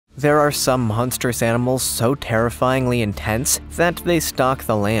there are some monstrous animals so terrifyingly intense that they stalk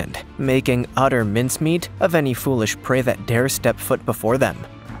the land, making utter mincemeat of any foolish prey that dares step foot before them.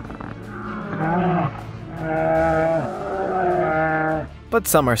 But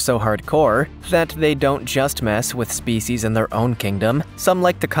some are so hardcore that they don't just mess with species in their own kingdom, some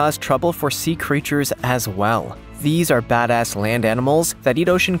like to cause trouble for sea creatures as well. These are badass land animals that eat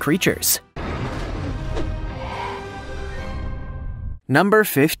ocean creatures. Number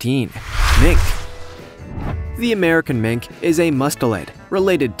 15. Mink. The American mink is a mustelid,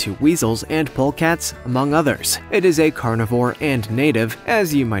 related to weasels and polecats, among others. It is a carnivore and native,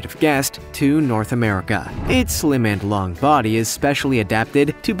 as you might have guessed, to North America. Its slim and long body is specially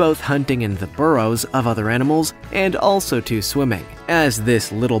adapted to both hunting in the burrows of other animals and also to swimming, as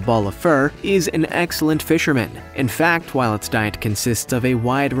this little ball of fur is an excellent fisherman. In fact, while its diet consists of a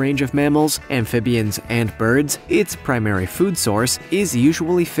wide range of mammals, amphibians, and birds, its primary food source is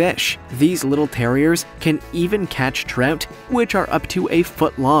usually fish. These little terriers can even catch trout, which are up to a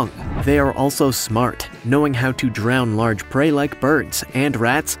foot long. They are also smart, knowing how to drown large prey like birds and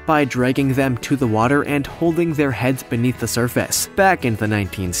rats by dragging them to the water and holding their heads beneath the surface. Back in the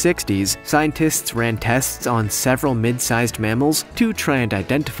 1960s, scientists ran tests on several mid-sized mammals to try and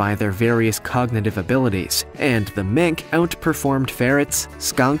identify their various cognitive abilities, and the mink outperformed ferrets,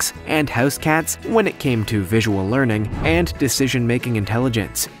 skunks, and house cats when it came to visual learning and decision-making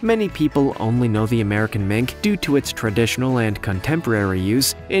intelligence. Many people only know the American mink due to its traditional and contemporary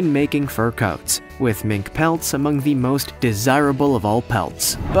use in making fur coats, with mink pelts among the most desirable of all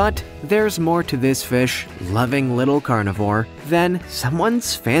pelts. But there's more to this fish-loving little carnivore than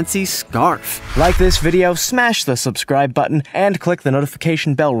someone's fancy scarf. Like this video, smash the subscribe button, and click the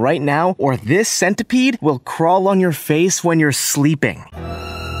notification bell right now, or this centipede will crawl on your face when you're sleeping.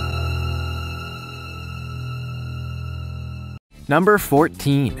 Number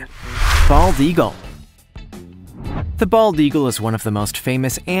 14. Bald eagle. The bald eagle is one of the most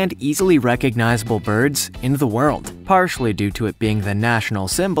famous and easily recognizable birds in the world, partially due to it being the national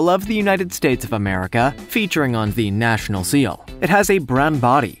symbol of the United States of America, featuring on the national seal. It has a brown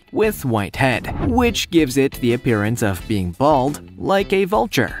body with white head, which gives it the appearance of being bald, like a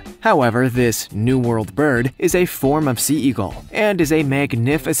vulture. However, this New World bird is a form of sea eagle and is a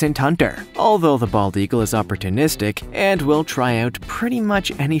magnificent hunter. Although the bald eagle is opportunistic and will try out pretty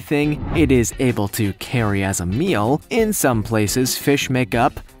much anything it is able to carry as a meal, in some places fish make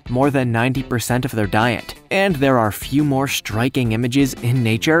up more than 90% of their diet, and there are few more striking images in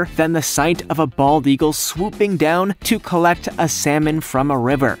nature than the sight of a bald eagle swooping down to collect a salmon from a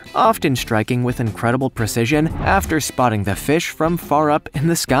river, often striking with incredible precision after spotting the fish from far up in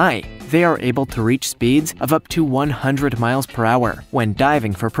the sky. They are able to reach speeds of up to 100 miles per hour when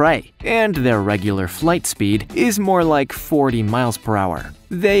diving for prey, and their regular flight speed is more like 40 miles per hour.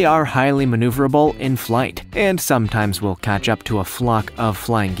 They are highly maneuverable in flight, and sometimes will catch up to a flock of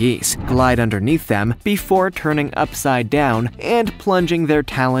flying geese, glide underneath them before turning upside down and plunging their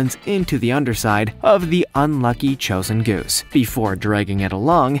talons into the underside of the unlucky chosen goose, before dragging it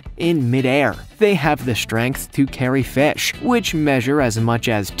along in midair. They have the strength to carry fish, which measure as much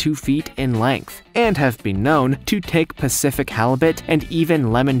as 2 feet in length, and have been known to take Pacific halibut and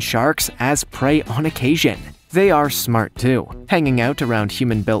even lemon sharks as prey on occasion. They are smart too, hanging out around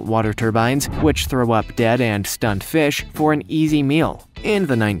human-built water turbines, which throw up dead and stunned fish for an easy meal. In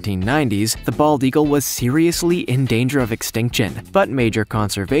the 1990s, the bald eagle was seriously in danger of extinction, but major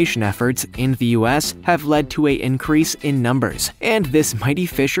conservation efforts in the US have led to an increase in numbers, and this mighty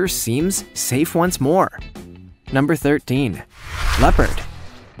fisher seems safe once more. Number 13. Leopard.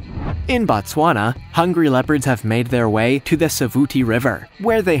 In Botswana, hungry leopards have made their way to the Savuti River,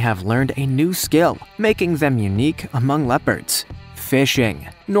 where they have learned a new skill, making them unique among leopards: fishing.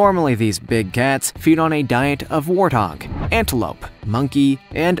 Normally, these big cats feed on a diet of warthog, antelope, monkey,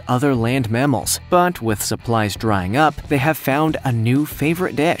 and other land mammals, but with supplies drying up, they have found a new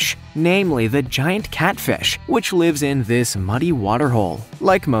favorite dish, namely the giant catfish, which lives in this muddy waterhole.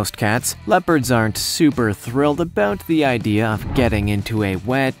 Like most cats, leopards aren't super thrilled about the idea of getting into a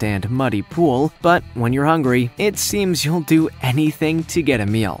wet and muddy pool, but when you're hungry, it seems you'll do anything to get a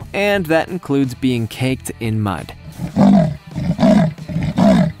meal, and that includes being caked in mud.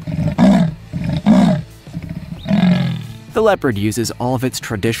 The leopard uses all of its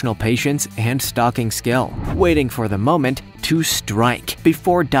traditional patience and stalking skill, waiting for the moment to strike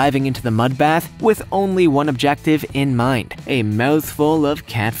before diving into the mud bath with only one objective in mind: a mouthful of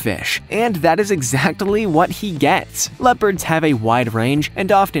catfish. And that is exactly what he gets. Leopards have a wide range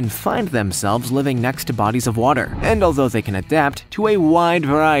and often find themselves living next to bodies of water. And although they can adapt to a wide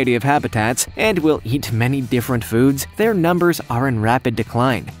variety of habitats and will eat many different foods, their numbers are in rapid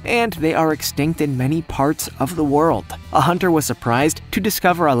decline, and they are extinct in many parts of the world. A hunter was surprised to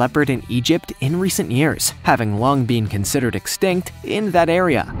discover a leopard in Egypt in recent years, having long been considered extinct in that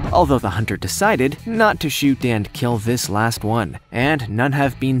area, although the hunter decided not to shoot and kill this last one, and none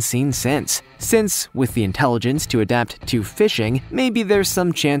have been seen since. Since, with the intelligence to adapt to fishing, maybe there's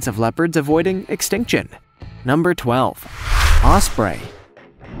some chance of leopards avoiding extinction. Number 12. Osprey.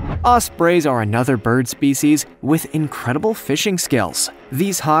 Ospreys are another bird species with incredible fishing skills.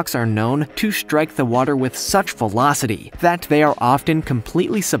 These hawks are known to strike the water with such velocity that they are often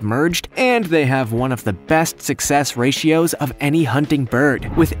completely submerged, and they have one of the best success ratios of any hunting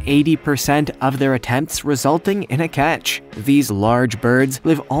bird, with 80% of their attempts resulting in a catch. These large birds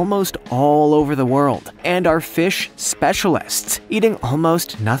live almost all over the world and are fish specialists, eating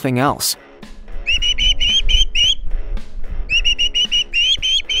almost nothing else.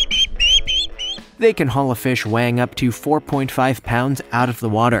 They can haul a fish weighing up to 4.5 pounds out of the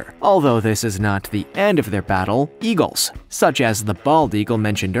water. Although this is not the end of their battle, eagles, such as the bald eagle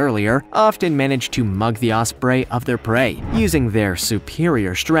mentioned earlier, often manage to mug the osprey of their prey, using their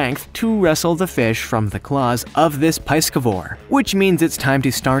superior strength to wrestle the fish from the claws of this piscivore, which means it's time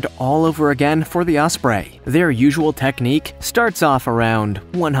to start all over again for the osprey. Their usual technique starts off around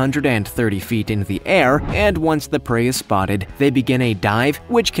 130 feet in the air, and once the prey is spotted, they begin a dive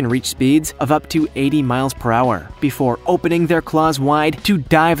which can reach speeds of up to 80 miles per hour, before opening their claws wide to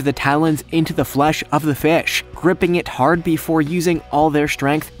dive the talons into the flesh of the fish, gripping it hard before using all their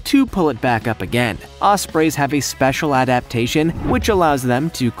strength to pull it back up again. Ospreys have a special adaptation which allows them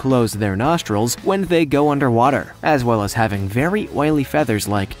to close their nostrils when they go underwater, as well as having very oily feathers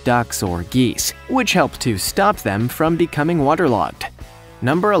like ducks or geese, which help to stop them from becoming waterlogged.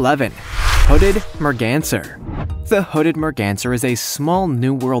 Number 11. Hooded merganser. The hooded merganser is a small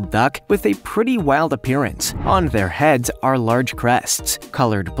New World duck with a pretty wild appearance. On their heads are large crests,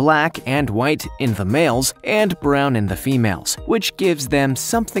 colored black and white in the males and brown in the females, which gives them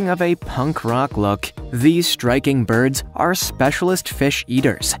something of a punk rock look. These striking birds are specialist fish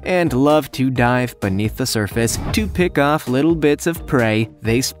eaters and love to dive beneath the surface to pick off little bits of prey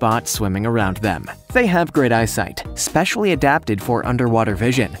they spot swimming around them. They have great eyesight, specially adapted for underwater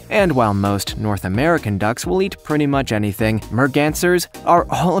vision, and while most North American ducks will eat pretty much anything, mergansers are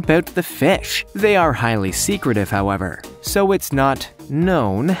all about the fish. They are highly secretive, however, so it's not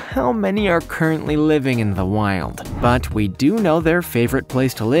known how many are currently living in the wild. But we do know their favorite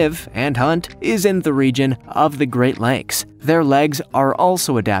place to live and hunt is in the region of the Great Lakes. Their legs are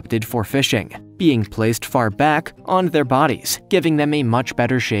also adapted for fishing, being placed far back on their bodies, giving them a much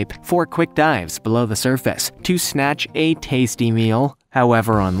better shape for quick dives below the surface to snatch a tasty meal.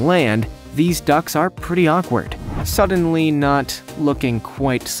 However, on land, these ducks are pretty awkward, suddenly not looking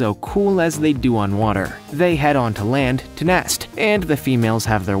quite so cool as they do on water. They head onto land to nest, and the females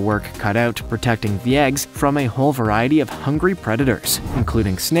have their work cut out protecting the eggs from a whole variety of hungry predators,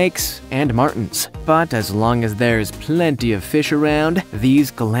 including snakes and martens. But as long as there's plenty of fish around,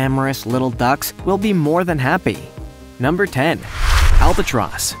 these glamorous little ducks will be more than happy. Number 10.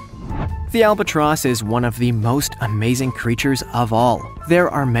 Albatross. The albatross is one of the most amazing creatures of all. There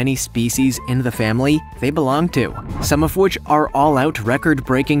are many species in the family they belong to, some of which are all-out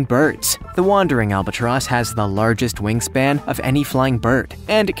record-breaking birds. The wandering albatross has the largest wingspan of any flying bird,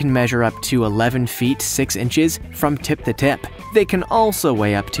 and it can measure up to 11 feet 6 inches from tip to tip. They can also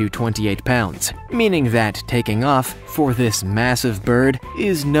weigh up to 28 pounds, meaning that taking off for this massive bird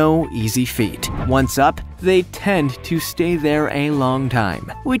is no easy feat. Once up, they tend to stay there a long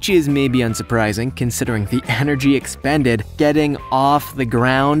time, which is maybe unsurprising considering the energy expended getting off the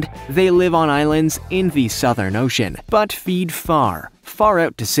ground. They live on islands in the Southern Ocean, but feed far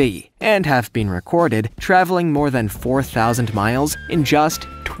out to sea, and have been recorded traveling more than 4,000 miles in just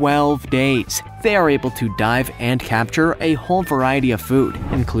 12 days. They are able to dive and capture a whole variety of food,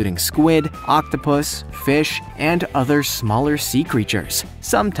 including squid, octopus, fish, and other smaller sea creatures.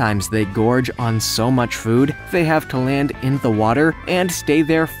 Sometimes they gorge on so much food, they have to land in the water and stay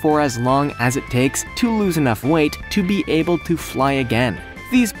there for as long as it takes to lose enough weight to be able to fly again.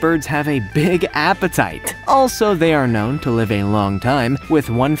 These birds have a big appetite. Also, they are known to live a long time, with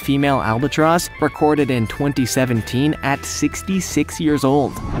one female albatross recorded in 2017 at 66 years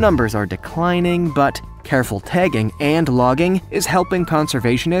old. Numbers are declining, but Careful tagging and logging is helping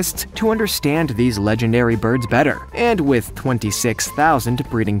conservationists to understand these legendary birds better, and with 26,000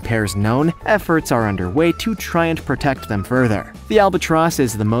 breeding pairs known, efforts are underway to try and protect them further. The albatross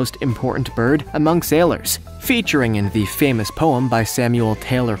is the most important bird among sailors, featuring in the famous poem by Samuel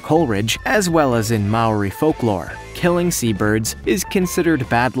Taylor Coleridge, as well as in Maori folklore. Killing seabirds is considered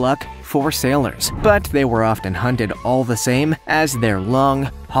bad luck for sailors, but they were often hunted all the same, as their long,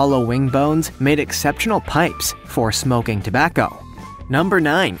 hollow wing bones made exceptional pipes for smoking tobacco. Number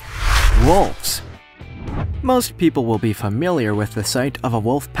 9. Wolves. Most people will be familiar with the sight of a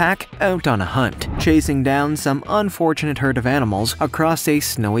wolf pack out on a hunt, chasing down some unfortunate herd of animals across a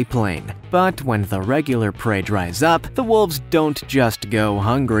snowy plain. But when the regular prey dries up, the wolves don't just go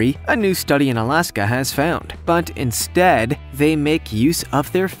hungry, a new study in Alaska has found, but instead, they make use of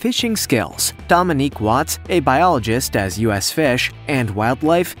their fishing skills. Dominique Watts, a biologist at U.S. Fish and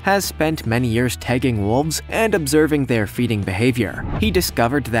Wildlife, has spent many years tagging wolves and observing their feeding behavior. He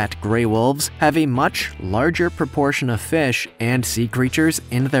discovered that gray wolves have a much larger proportion of fish and sea creatures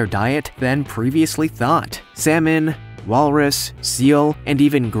in their diet than previously thought. Salmon, walrus, seal, and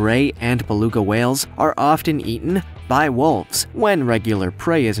even gray and beluga whales are often eaten by wolves when regular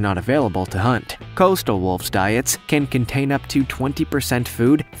prey is not available to hunt. Coastal wolves' diets can contain up to 20%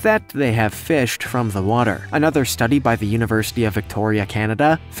 food that they have fished from the water. Another study by the University of Victoria,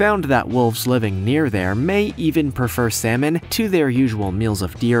 Canada, found that wolves living near there may even prefer salmon to their usual meals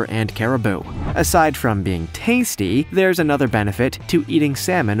of deer and caribou. Aside from being tasty, there's another benefit to eating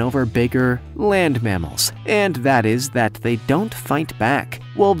salmon over bigger land mammals, and that is that they don't fight back.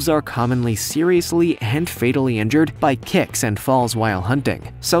 Wolves are commonly seriously and fatally injured by kicks and falls while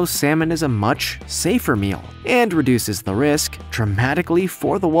hunting, so salmon is a much safer meal and reduces the risk dramatically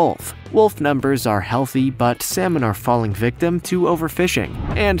for the wolf. Wolf numbers are healthy, but salmon are falling victim to overfishing,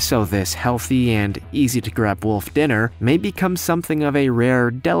 and so this healthy and easy-to-grab wolf dinner may become something of a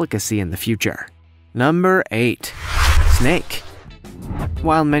rare delicacy in the future. Number 8. Snake.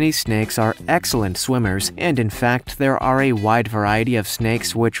 While many snakes are excellent swimmers, and in fact there are a wide variety of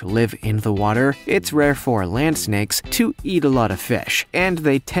snakes which live in the water, it's rare for land snakes to eat a lot of fish, and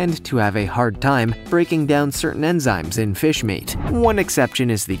they tend to have a hard time breaking down certain enzymes in fish meat. One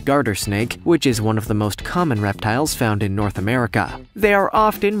exception is the garter snake, which is one of the most common reptiles found in North America. They are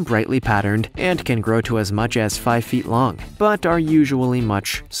often brightly patterned and can grow to as much as 5 feet long, but are usually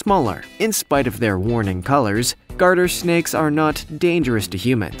much smaller. In spite of their warning colors, garter snakes are not dangerous to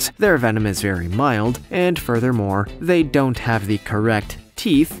humans. Their venom is very mild, and furthermore, they don't have the correct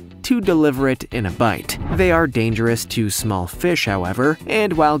teeth to deliver it in a bite. They are dangerous to small fish, however,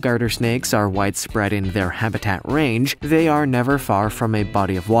 and while garter snakes are widespread in their habitat range, they are never far from a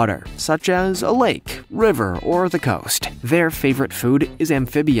body of water, such as a lake, river, or the coast. Their favorite food is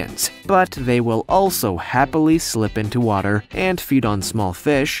amphibians, but they will also happily slip into water and feed on small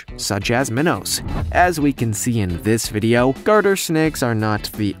fish, such as minnows. As we can see in this video, garter snakes are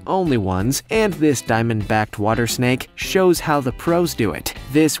not the only ones, and this diamond-backed water snake shows how the pros do it.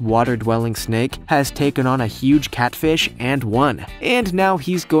 This water-dwelling snake has taken on a huge catfish and won, and now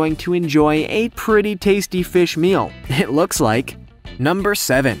he's going to enjoy a pretty tasty fish meal, it looks like. Number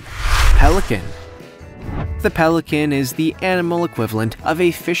 7. Pelican. The pelican is the animal equivalent of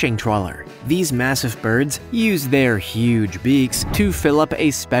a fishing trawler. These massive birds use their huge beaks to fill up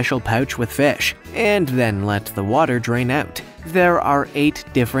a special pouch with fish, and then let the water drain out. There are 8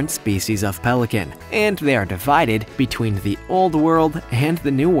 different species of pelican, and they are divided between the Old World and the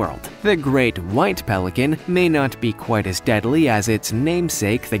New World. The great white pelican may not be quite as deadly as its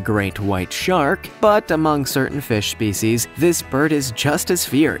namesake, the great white shark, but among certain fish species, this bird is just as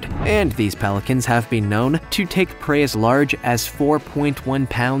feared, and these pelicans have been known to take prey as large as 4.1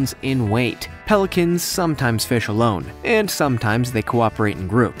 pounds in weight. Pelicans sometimes fish alone, and sometimes they cooperate in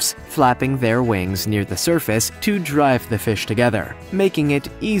groups, flapping their wings near the surface to drive the fish together, making it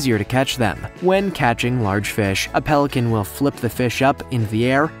easier to catch them. When catching large fish, a pelican will flip the fish up in the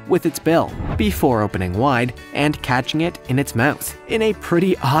air with its bill, before opening wide and catching it in its mouth, in a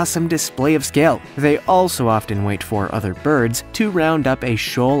pretty awesome display of skill. They also often wait for other birds to round up a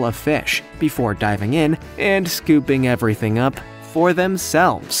shoal of fish, before diving in and scooping everything up for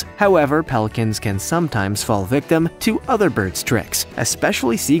themselves. However, pelicans can sometimes fall victim to other birds' tricks,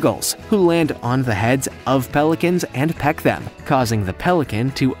 especially seagulls, who land on the heads of pelicans and peck them, causing the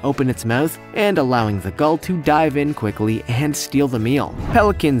pelican to open its mouth and allowing the gull to dive in quickly and steal the meal.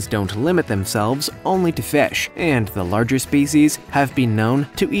 Pelicans don't limit themselves only to fish, and the larger species have been known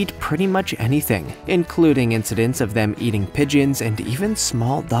to eat pretty much anything, including incidents of them eating pigeons and even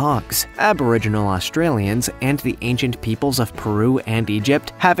small dogs. Aboriginal Australians and the ancient peoples of Peru Peru and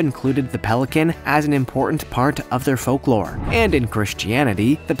Egypt have included the pelican as an important part of their folklore. And in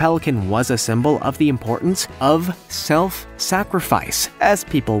Christianity, the pelican was a symbol of the importance of self-sacrifice, as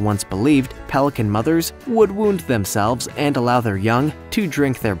people once believed pelican mothers would wound themselves and allow their young to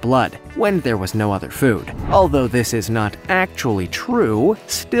drink their blood when there was no other food. Although this is not actually true,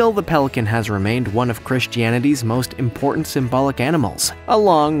 still the pelican has remained one of Christianity's most important symbolic animals,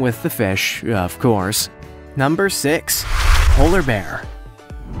 along with the fish, of course. Number 6. Polar bear.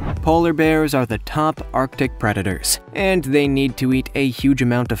 Polar bears are the top Arctic predators, and they need to eat a huge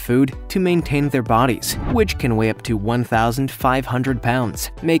amount of food to maintain their bodies, which can weigh up to 1,500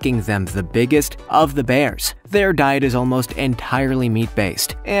 pounds, making them the biggest of the bears. Their diet is almost entirely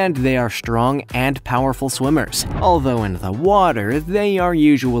meat-based, and they are strong and powerful swimmers, although in the water, they are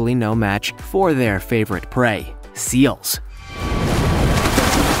usually no match for their favorite prey, seals.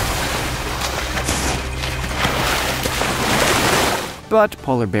 But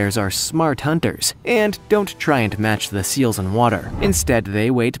polar bears are smart hunters and don't try and match the seals in water. Instead, they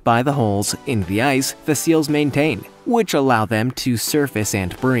wait by the holes in the ice the seals maintain, which allow them to surface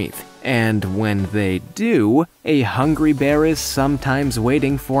and breathe. And when they do, a hungry bear is sometimes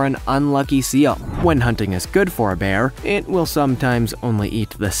waiting for an unlucky seal. When hunting is good for a bear, it will sometimes only eat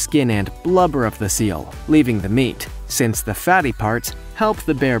the skin and blubber of the seal, leaving the meat, since the fatty parts help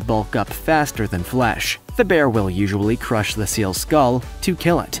the bear bulk up faster than flesh. The bear will usually crush the seal's skull to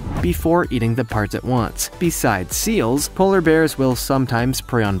kill it, before eating the parts at once. Besides seals, polar bears will sometimes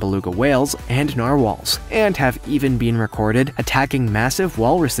prey on beluga whales and narwhals, and have even been recorded attacking massive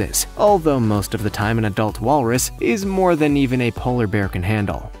walruses, although most of the time an adult walrus is more than even a polar bear can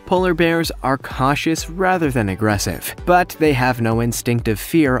handle. Polar bears are cautious rather than aggressive, but they have no instinctive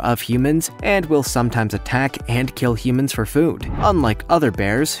fear of humans and will sometimes attack and kill humans for food, unlike other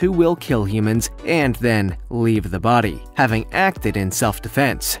bears who will kill humans and then leave the body, having acted in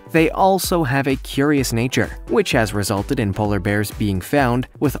self-defense. They also have a curious nature, which has resulted in polar bears being found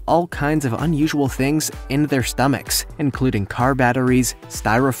with all kinds of unusual things in their stomachs, including car batteries,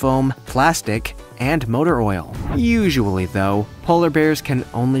 styrofoam, plastic, and motor oil. Usually, though, polar bears can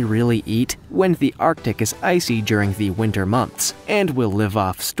only really eat when the Arctic is icy during the winter months, and will live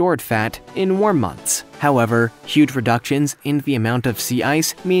off stored fat in warm months. However, huge reductions in the amount of sea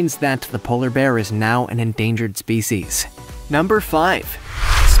ice means that the polar bear is now an endangered species. Number 5.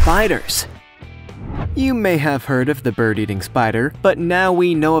 Spiders. You may have heard of the bird-eating spider, but now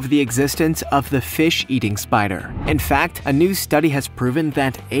we know of the existence of the fish-eating spider. In fact, a new study has proven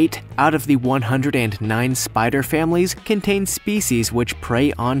that 8 out of the 109 spider families contain species which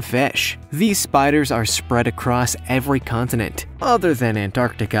prey on fish. These spiders are spread across every continent, other than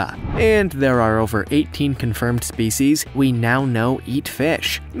Antarctica, and there are over 18 confirmed species we now know eat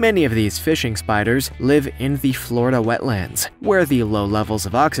fish. Many of these fishing spiders live in the Florida wetlands, where the low levels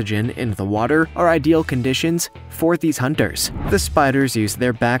of oxygen in the water are ideal conditions for these hunters. The spiders use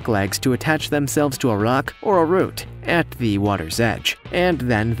their back legs to attach themselves to a rock or a root at the water's edge, and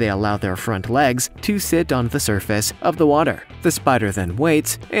then they allow their front legs to sit on the surface of the water. The spider then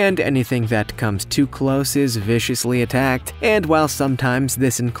waits, and anything that comes too close is viciously attacked. And while sometimes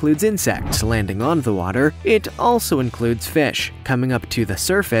this includes insects landing on the water, it also includes fish coming up to the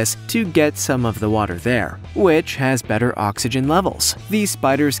surface to get some of the water there, which has better oxygen levels. These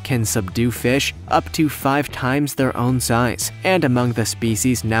spiders can subdue fish up to 5 times their own size, and among the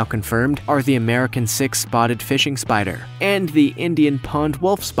species now confirmed are the American six-spotted fishing spider and the Indian pond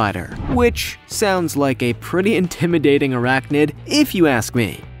wolf spider, which sounds like a pretty intimidating arachnid if you ask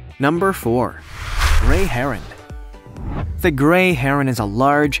me. Number 4. Gray heron. The gray heron is a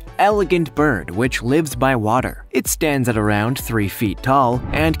large, elegant bird which lives by water. It stands at around 3 feet tall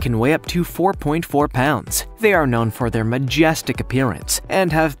and can weigh up to 4.4 pounds. They are known for their majestic appearance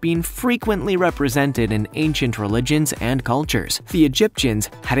and have been frequently represented in ancient religions and cultures. The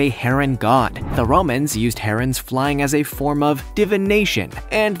Egyptians had a heron god. The Romans used herons flying as a form of divination,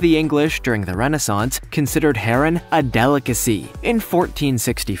 and the English during the Renaissance considered heron a delicacy. In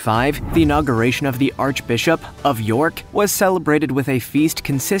 1465, the inauguration of the Archbishop of York was celebrated with a feast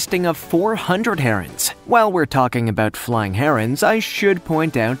consisting of 400 herons. While we're talking about flying herons, I should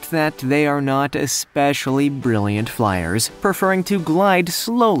point out that they are not especially brilliant flyers, preferring to glide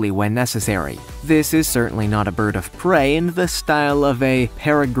slowly when necessary. This is certainly not a bird of prey in the style of a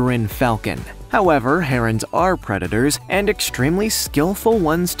peregrine falcon. However, herons are predators, and extremely skillful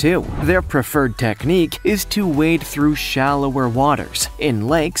ones too. Their preferred technique is to wade through shallower waters, in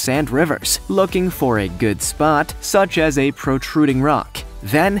lakes and rivers, looking for a good spot, such as a protruding rock.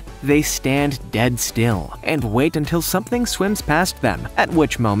 Then, they stand dead still and wait until something swims past them, at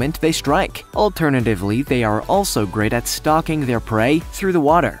which moment they strike. Alternatively, they are also great at stalking their prey through the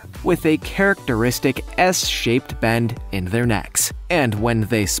water, with a characteristic S-shaped bend in their necks. And when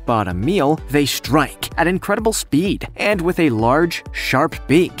they spot a meal, they strike at incredible speed and with a large, sharp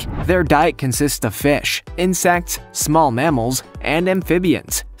beak. Their diet consists of fish, insects, small mammals, and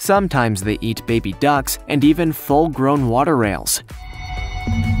amphibians. Sometimes they eat baby ducks and even full-grown water rails.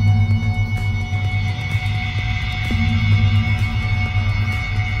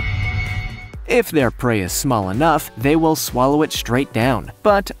 If their prey is small enough, they will swallow it straight down,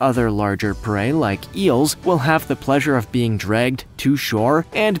 but other larger prey like eels will have the pleasure of being dragged to shore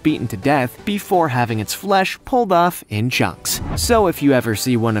and beaten to death before having its flesh pulled off in chunks. So if you ever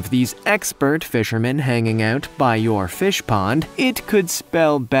see one of these expert fishermen hanging out by your fish pond, it could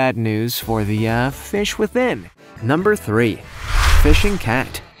spell bad news for the fish within. Number 3. Fishing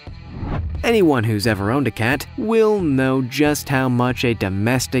cat. Anyone who's ever owned a cat will know just how much a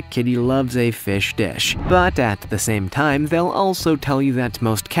domestic kitty loves a fish dish. But at the same time, they'll also tell you that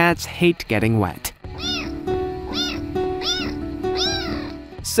most cats hate getting wet.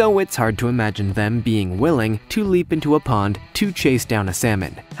 So it's hard to imagine them being willing to leap into a pond to chase down a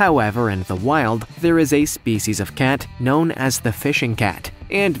salmon. However, in the wild, there is a species of cat known as the fishing cat.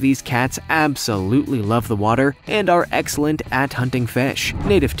 And these cats absolutely love the water and are excellent at hunting fish.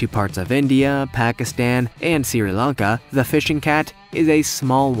 Native to parts of India, Pakistan, and Sri Lanka, the fishing cat is a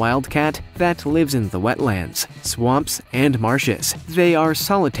small wild cat that lives in the wetlands, swamps, and marshes. They are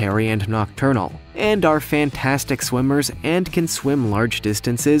solitary and nocturnal, and are fantastic swimmers and can swim large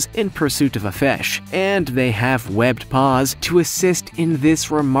distances in pursuit of a fish. And they have webbed paws to assist in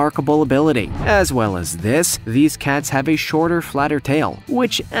this remarkable ability. As well as this, these cats have a shorter, flatter tail,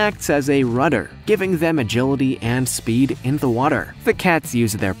 which acts as a rudder, giving them agility and speed in the water. The cats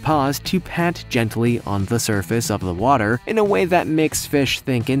use their paws to pat gently on the surface of the water in a way that makes fish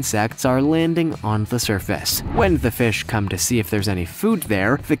think insects are landing on the surface. When the fish come to see if there's any food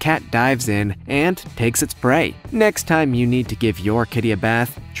there, the cat dives in and takes its prey. Next time you need to give your kitty a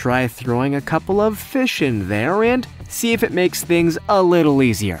bath, try throwing a couple of fish in there and see if it makes things a little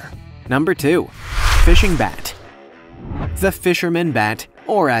easier. Number 2. Fishing bat. The fisherman bat,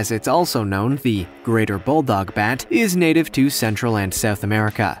 or as it's also known, the greater bulldog bat, is native to Central and South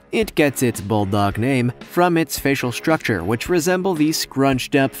America. It gets its bulldog name from its facial structure, which resemble the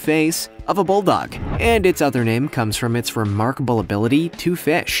scrunched-up face of a bulldog, and its other name comes from its remarkable ability to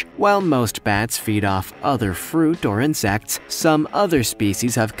fish. While most bats feed off other fruit or insects, some other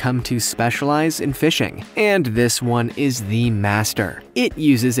species have come to specialize in fishing, and this one is the master. It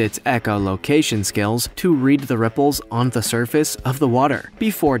uses its echolocation skills to read the ripples on the surface of the water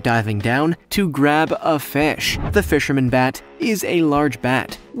before diving down to grab a fish. The fisherman bat is a large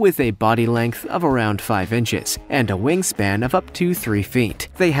bat with a body length of around 5 inches and a wingspan of up to 3 feet.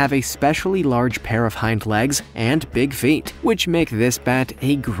 They have a specially large pair of hind legs and big feet, which make this bat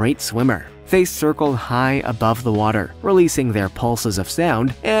a great swimmer. They circle high above the water, releasing their pulses of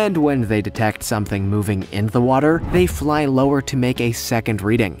sound, and when they detect something moving in the water, they fly lower to make a second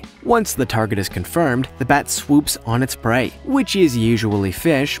reading. Once the target is confirmed, the bat swoops on its prey, which is usually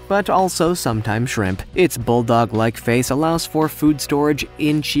fish, but also sometimes shrimp. Its bulldog-like face allows for food storage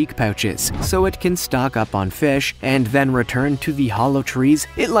in cheek pouches, so it can stock up on fish and then return to the hollow trees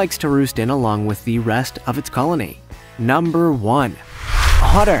it likes to roost in along with the rest of its colony. Number 1.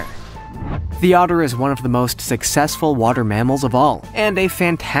 Otter. The otter is one of the most successful water mammals of all, and a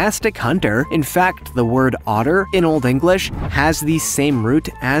fantastic hunter. In fact, the word otter in Old English has the same root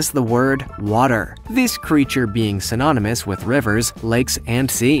as the word water, this creature being synonymous with rivers, lakes, and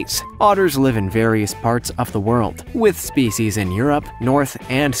seas. Otters live in various parts of the world, with species in Europe, North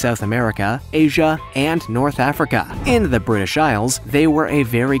and South America, Asia, and North Africa. In the British Isles, they were a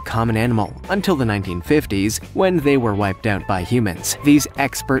very common animal until the 1950s, when they were wiped out by humans. These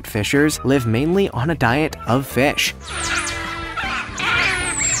expert fishers live mainly on a diet of fish.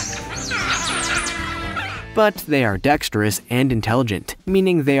 But they are dexterous and intelligent,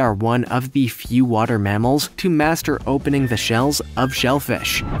 meaning they are one of the few water mammals to master opening the shells of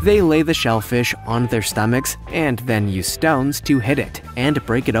shellfish. They lay the shellfish on their stomachs and then use stones to hit it and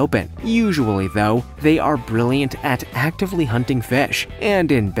break it open. Usually, though, they are brilliant at actively hunting fish,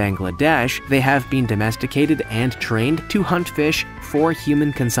 and in Bangladesh, they have been domesticated and trained to hunt fish for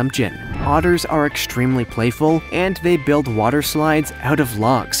human consumption. Otters are extremely playful, and they build water slides out of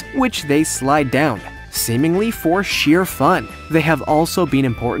logs, which they slide down, seemingly for sheer fun. They have also been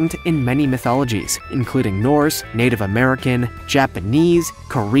important in many mythologies, including Norse, Native American, Japanese,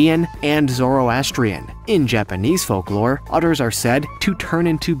 Korean, and Zoroastrian. In Japanese folklore, otters are said to turn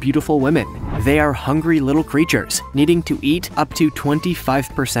into beautiful women. They are hungry little creatures, needing to eat up to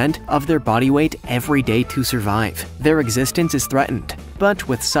 25% of their body weight every day to survive. Their existence is threatened. But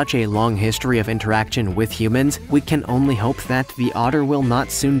with such a long history of interaction with humans, we can only hope that the otter will not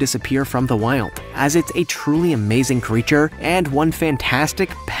soon disappear from the wild, as it's a truly amazing creature and one fantastic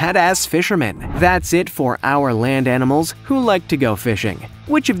badass fisherman. That's it for our land animals who like to go fishing.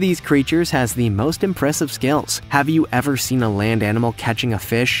 Which of these creatures has the most impressive skills? Have you ever seen a land animal catching a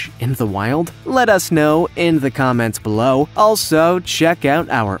fish in the wild? Let us know in the comments below. Also, check out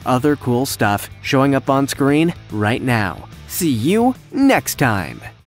our other cool stuff showing up on screen right now. See you next time!